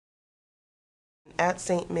at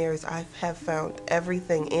St. Mary's, I have found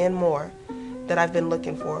everything and more that I've been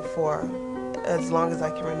looking for as long as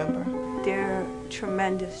I can remember. They're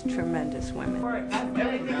tremendous, tremendous women.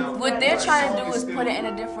 What they're trying to do is put it in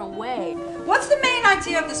a different way. What's the main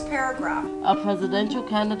idea of this paragraph? A presidential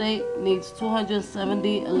candidate needs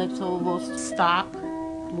 270 electoral votes. Stop,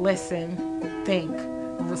 listen, think,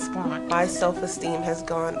 respond. My self-esteem has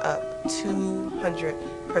gone up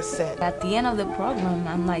 200%. At the end of the program,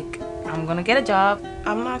 I'm like, I'm gonna get a job.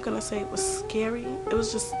 I'm not gonna say it was scary. It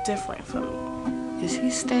was just different for me. Is he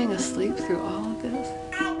staying asleep through all of this?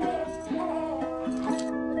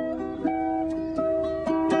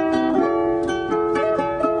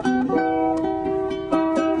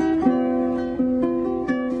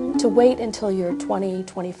 To wait until you're 20,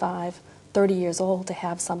 25, 30 years old to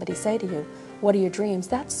have somebody say to you, what are your dreams?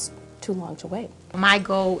 That's too long to wait. My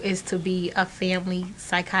goal is to be a family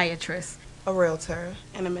psychiatrist, a realtor,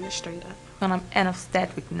 An administrator. And I'm an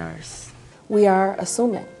obstetric nurse. We are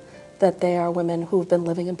assuming that they are women who've been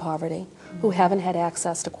living in poverty, who haven't had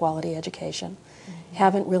access to quality education,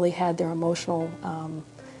 haven't really had their emotional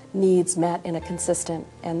needs met in a consistent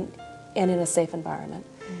and in a safe environment.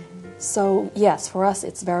 So yes, for us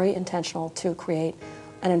it's very intentional to create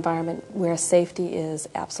an environment where safety is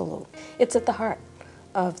absolute. It's at the heart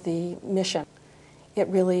of the mission. It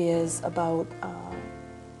really is about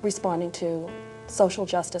responding to social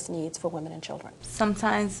justice needs for women and children.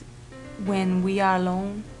 Sometimes when we are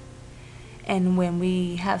alone and when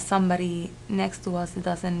we have somebody next to us that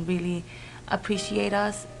doesn't really appreciate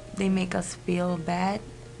us, they make us feel bad.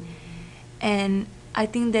 And I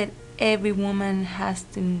think that every woman has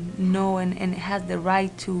to know and has the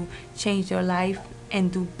right to change their life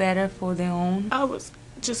and do better for their own. I was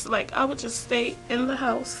just like, I would just stay in the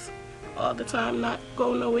house all the time, not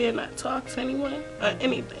go nowhere, not talk to anyone or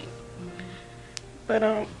anything. But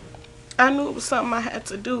I knew it was something I had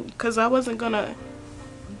to do because I wasn't gonna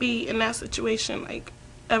be in that situation like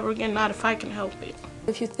ever again, not if I can help it.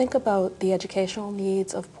 If you think about the educational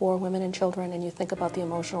needs of poor women and children and you think about the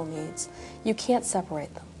emotional needs, you can't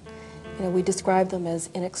separate them. You know, we describe them as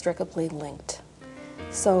inextricably linked.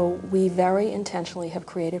 So we very intentionally have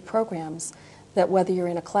created programs that whether you're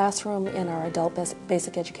in a classroom in our adult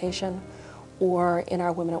basic education or in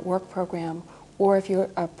our Women at Work program, or if you're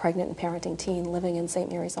a pregnant and parenting teen living in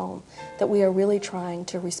St. Mary's Home, that we are really trying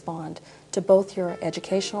to respond to both your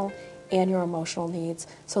educational and your emotional needs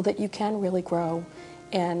so that you can really grow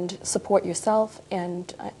and support yourself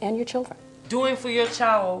and your children. Doing for your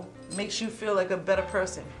child makes you feel like a better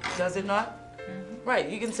person, does it not? Right,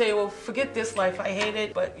 you can say, well, forget this life, I hate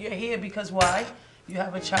it, but you're here because why? You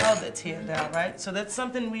have a child that's here now, right? So that's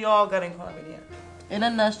something we all got in common here. In a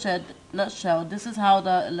nutshell, this is how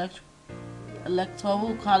the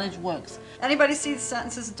electoral college works. Anybody see the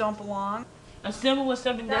sentences that don't belong? A symbol was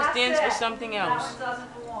something that stands for something else. That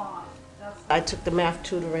doesn't belong. I took the math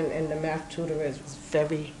tutoring, and the math tutor is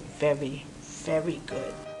very, very, very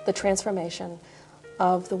good. The transformation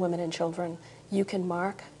of the women and children, you can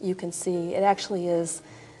mark, you can see. It actually is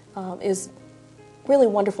really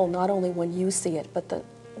wonderful not only when you see it, but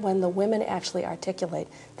when the women actually articulate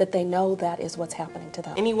that they know that is what's happening to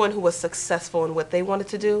them. Anyone who was successful in what they wanted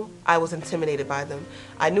to do, I was intimidated by them.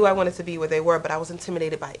 I knew I wanted to be where they were, but I was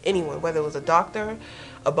intimidated by anyone, whether it was a doctor,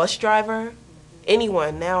 a bus driver,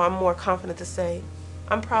 anyone. Now I'm more confident to say,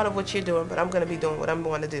 I'm proud of what you're doing, but I'm going to be doing what I'm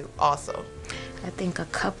going to do also. I think a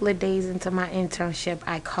couple of days into my internship,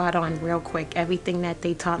 I caught on real quick. Everything that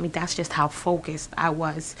they taught me, that's just how focused I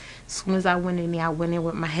was. As soon as I went in there, I went in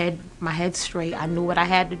with my head straight. I knew what I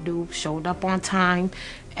had to do, showed up on time,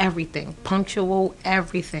 everything, punctual,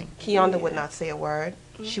 everything. Keonda would not say a word.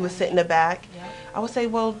 She would sit in the back. I would say,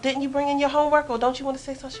 well, didn't you bring in your homework, or don't you want to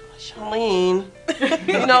say something? She was like, Charlene,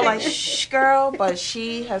 you know, like, shh, girl. But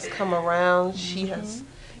she has come around.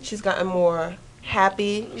 She's gotten more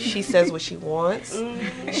happy. She says what she wants.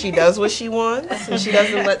 She does what she wants, and she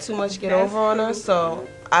doesn't let too much get over on her. So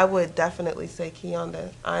I would definitely say,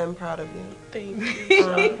 Keonda, I am proud of you. Thank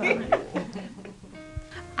you.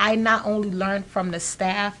 I not only learned from the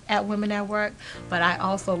staff at Women at Work, but I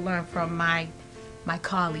also learned from my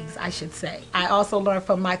colleagues, I should say. I also learned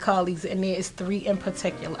from my colleagues, and there is 3 in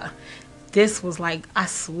particular. This was like, I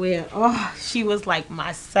swear, oh, she was like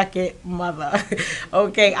my second mother.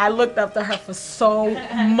 Okay, I looked up to her for so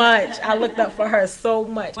much. I looked up for her so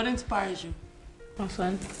much. What inspires you? My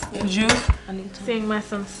son. And you? Seeing my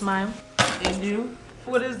son smile. And you?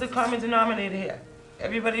 What is the common denominator here?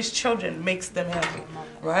 Everybody's children makes them happy,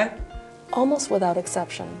 right? Almost without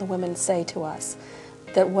exception, the women say to us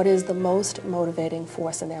that what is the most motivating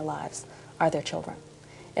force in their lives are their children.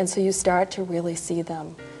 And so you start to really see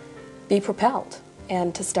them be propelled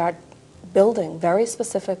and to start building very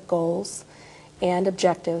specific goals and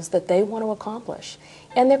objectives that they want to accomplish.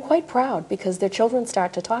 And they're quite proud because their children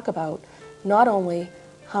start to talk about not only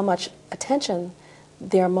how much attention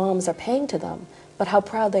their moms are paying to them, but how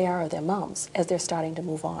proud they are of their moms as they're starting to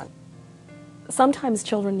move on. Sometimes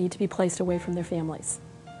children need to be placed away from their families.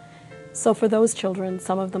 So for those children,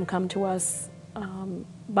 some of them come to us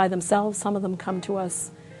by themselves, some of them come to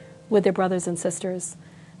us with their brothers and sisters.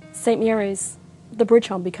 St. Mary's, the Bridge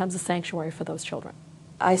Home, becomes a sanctuary for those children.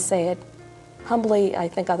 I say it humbly, I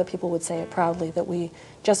think other people would say it proudly, that we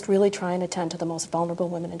just really try and attend to the most vulnerable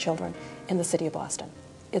women and children in the city of Boston.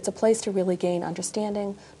 It's a place to really gain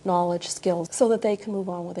understanding, knowledge, skills, so that they can move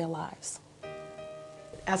on with their lives.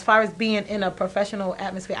 As far as being in a professional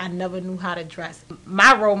atmosphere, I never knew how to dress.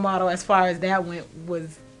 My role model as far as that went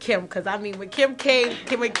was Kim, because I mean, when Kim came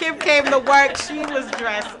to work, she was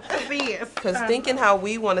dressed fierce. Because thinking how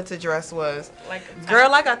we wanted to dress was, like,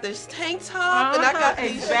 girl, I got this tank top and I got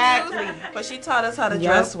these shoes. But she taught us how to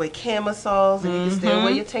dress with camisoles, and you can still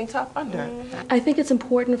wear your tank top under. I think it's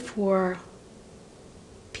important for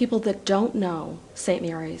people that don't know St.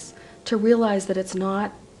 Mary's to realize that it's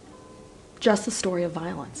not just a story of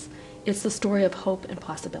violence. It's the story of hope and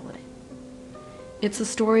possibility. It's a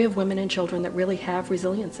story of women and children that really have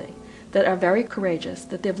resiliency, that are very courageous,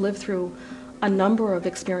 that they've lived through a number of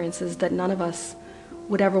experiences that none of us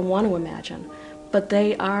would ever want to imagine, but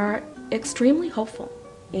they are extremely hopeful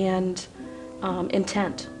and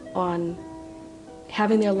intent on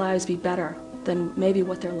having their lives be better than maybe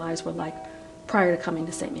what their lives were like prior to coming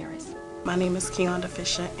to St. Mary's. My name is Keonda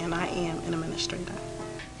Fisher, and I am an administrator.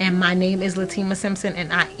 And my name is Latima Simpson,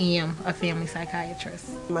 and I am a family psychiatrist.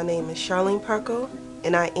 My name is Charlene Perkle,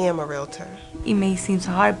 and I am a realtor. It may seem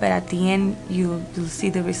hard, but at the end, you'll see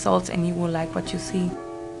the results and you will like what you see.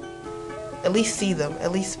 At least see them,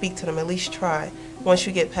 at least speak to them, at least try. Once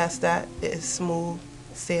you get past that, it is smooth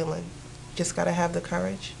sailing. Just gotta have the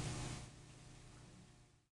courage.